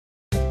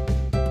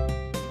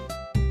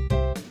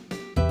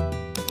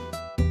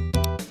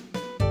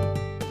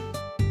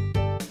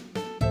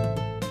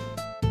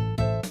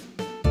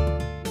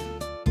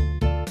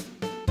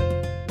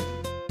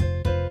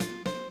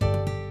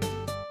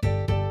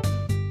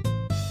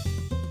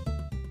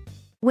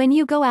When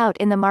you go out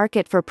in the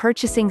market for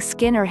purchasing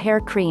skin or hair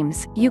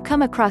creams, you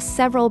come across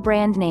several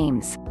brand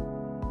names.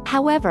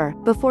 However,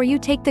 before you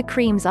take the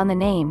creams on the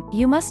name,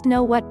 you must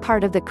know what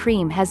part of the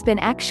cream has been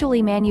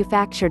actually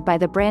manufactured by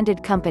the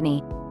branded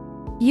company.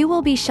 You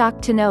will be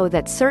shocked to know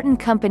that certain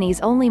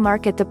companies only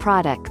market the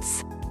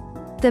products.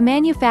 The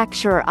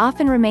manufacturer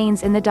often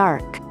remains in the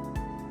dark.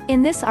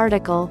 In this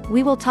article,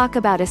 we will talk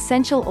about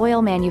essential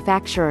oil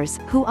manufacturers,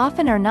 who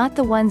often are not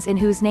the ones in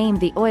whose name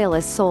the oil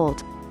is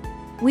sold.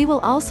 We will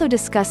also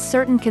discuss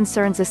certain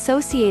concerns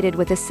associated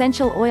with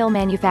essential oil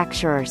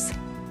manufacturers.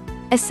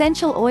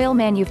 Essential oil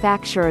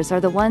manufacturers are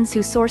the ones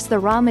who source the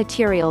raw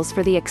materials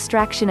for the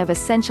extraction of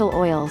essential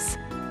oils.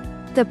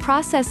 The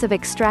process of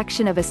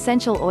extraction of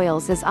essential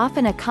oils is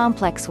often a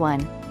complex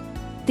one.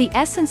 The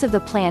essence of the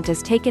plant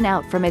is taken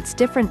out from its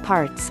different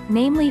parts,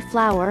 namely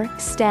flower,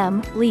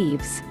 stem,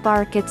 leaves,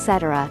 bark,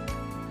 etc.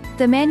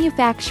 The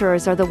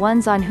manufacturers are the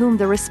ones on whom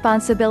the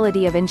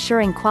responsibility of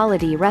ensuring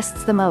quality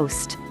rests the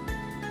most.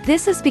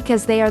 This is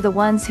because they are the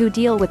ones who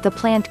deal with the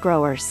plant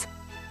growers.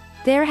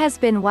 There has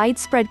been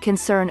widespread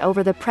concern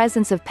over the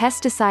presence of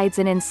pesticides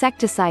and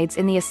insecticides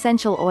in the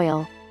essential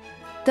oil.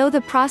 Though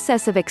the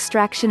process of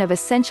extraction of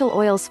essential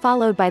oils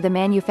followed by the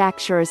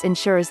manufacturers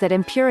ensures that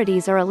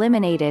impurities are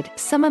eliminated,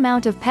 some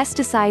amount of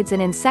pesticides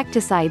and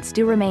insecticides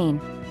do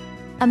remain.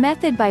 A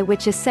method by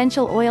which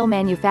essential oil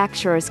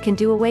manufacturers can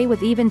do away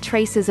with even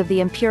traces of the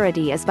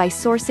impurity is by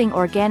sourcing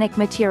organic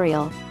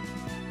material.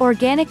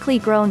 Organically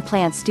grown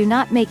plants do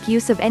not make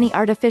use of any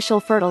artificial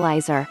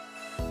fertilizer.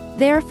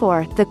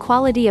 Therefore, the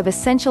quality of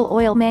essential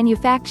oil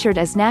manufactured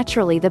is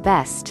naturally the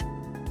best.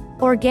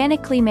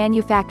 Organically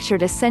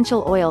manufactured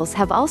essential oils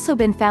have also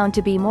been found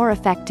to be more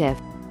effective.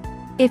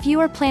 If you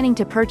are planning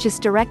to purchase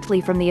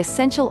directly from the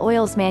essential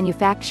oils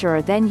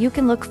manufacturer, then you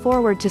can look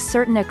forward to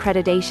certain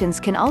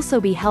accreditations can also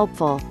be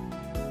helpful.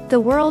 The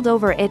world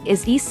over it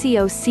is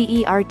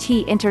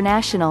edongZky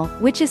International,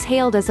 which is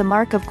hailed as a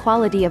mark of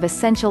quality of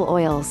essential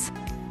oils.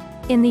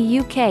 In the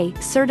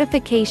UK,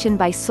 certification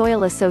by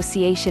Soil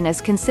Association is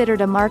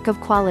considered a mark of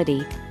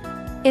quality.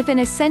 If an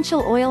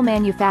essential oil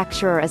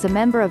manufacturer is a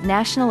member of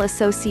National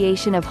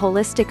Association of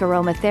Holistic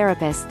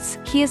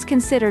Aromatherapists, he is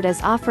considered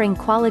as offering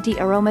quality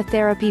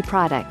aromatherapy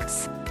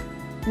products.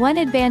 One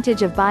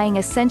advantage of buying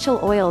essential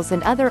oils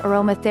and other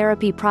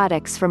aromatherapy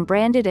products from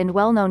branded and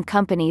well-known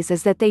companies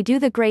is that they do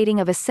the grading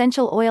of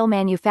essential oil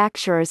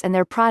manufacturers and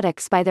their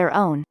products by their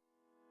own.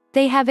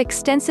 They have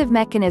extensive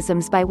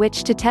mechanisms by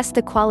which to test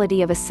the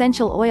quality of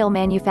essential oil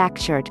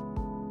manufactured.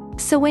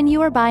 So when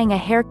you are buying a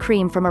hair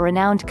cream from a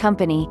renowned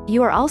company,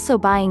 you are also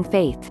buying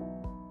faith.